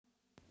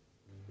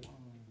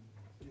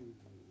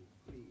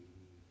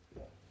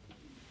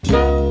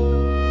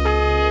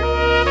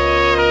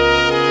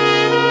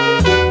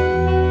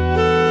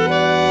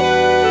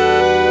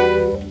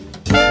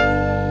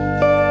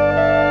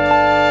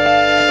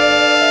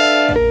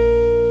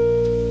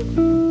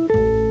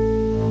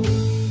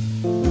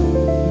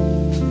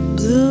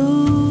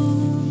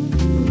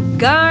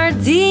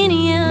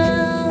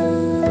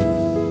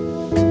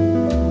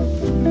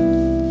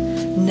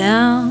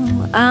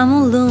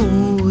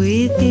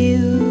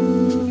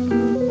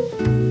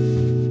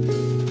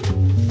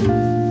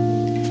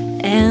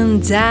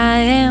I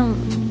am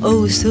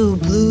oh so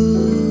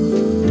blue.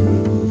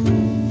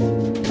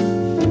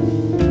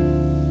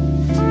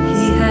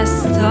 He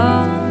has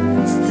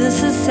tossed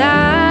us aside,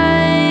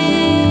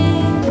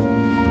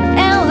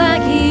 and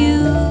like you,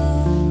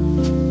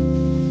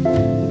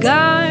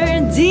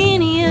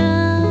 Gardenia.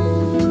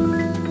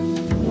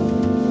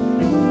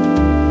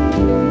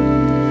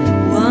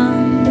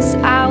 Once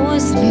I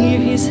was near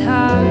his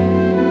heart.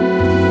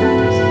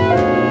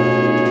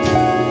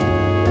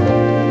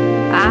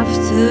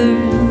 After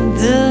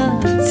the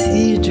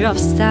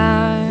teardrops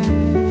start,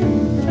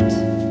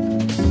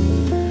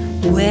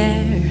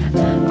 where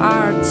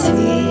are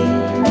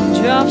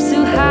teardrops to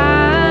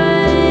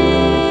hide?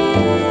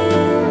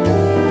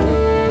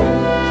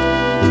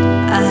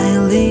 I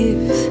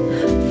live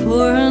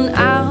for an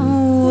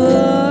hour.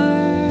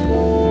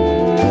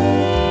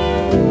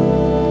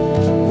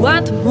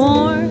 What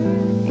more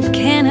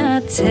can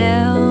I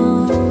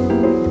tell?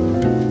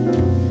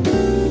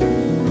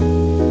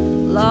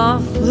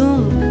 Love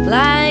bloomed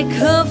like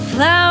a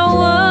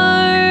flower,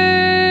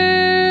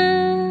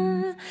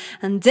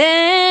 and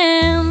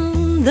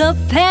then the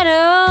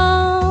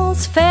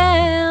petals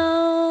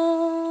fell.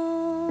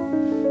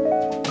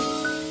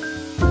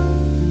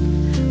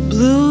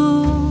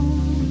 Blue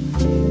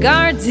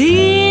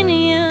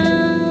gardenia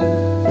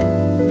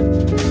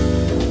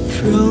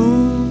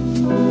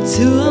thrown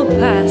to a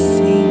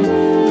passing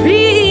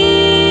breeze,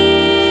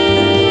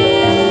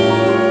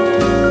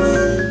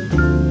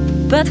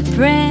 but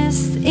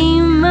pressed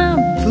in my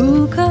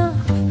book of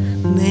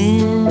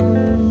memories.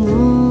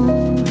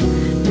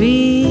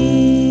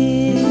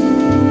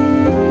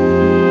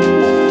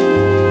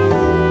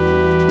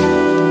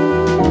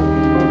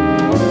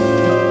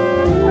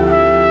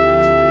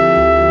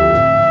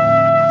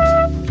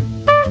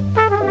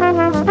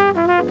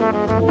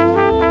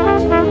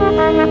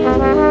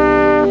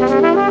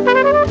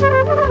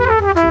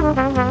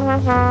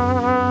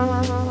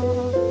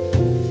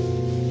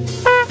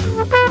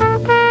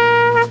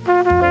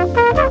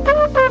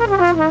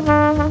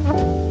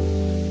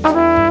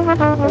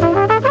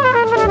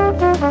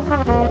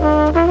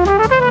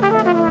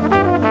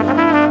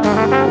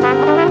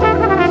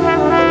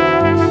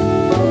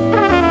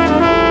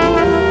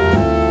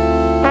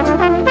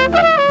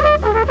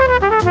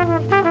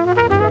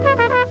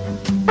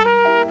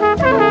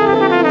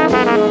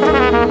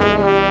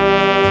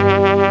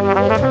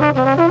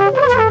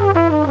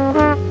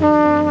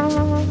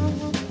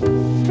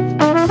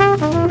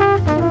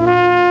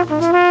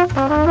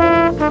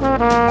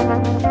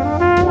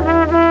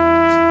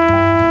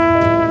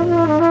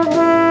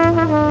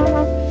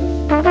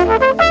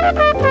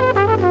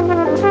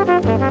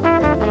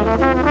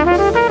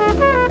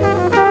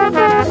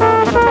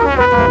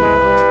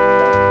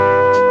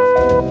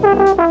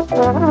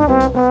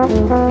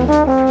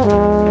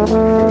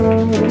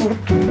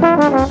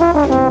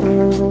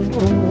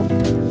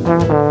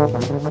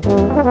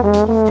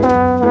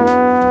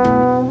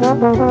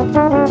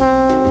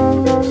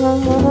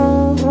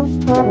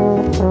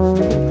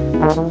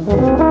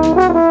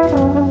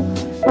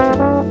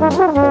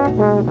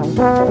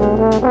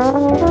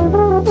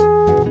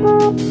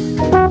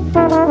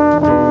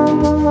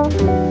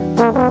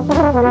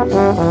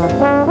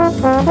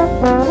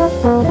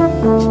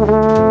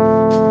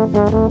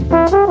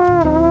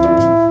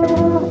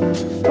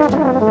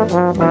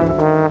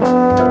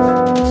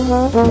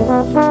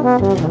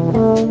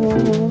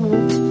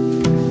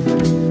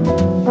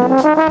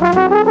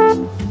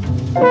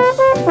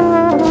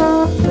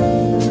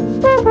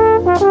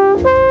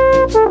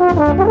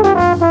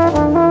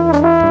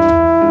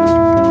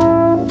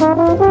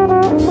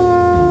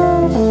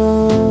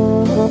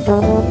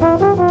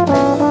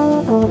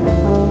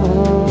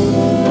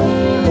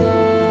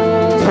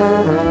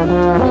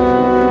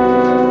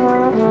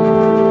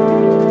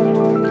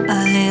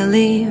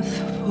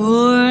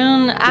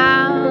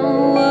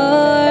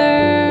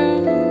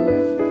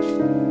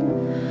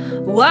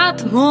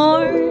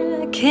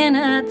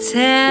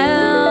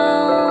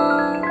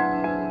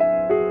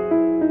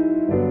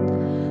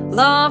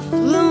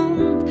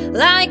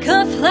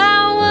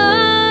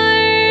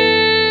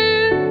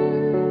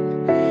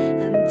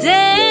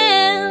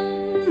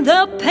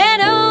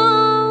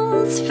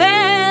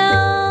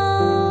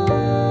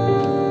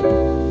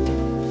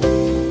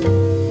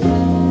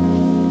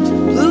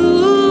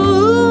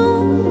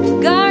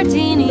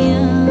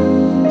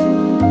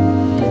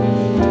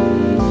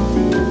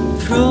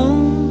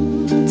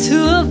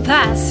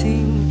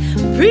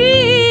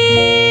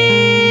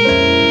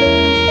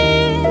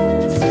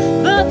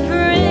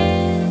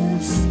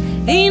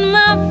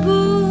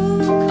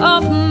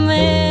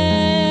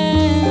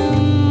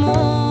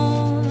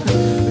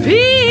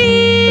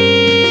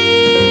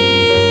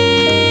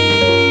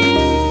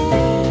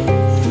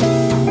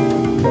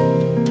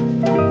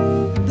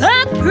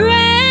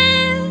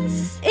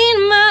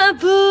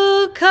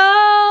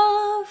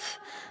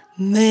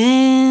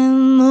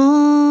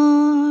 Memories.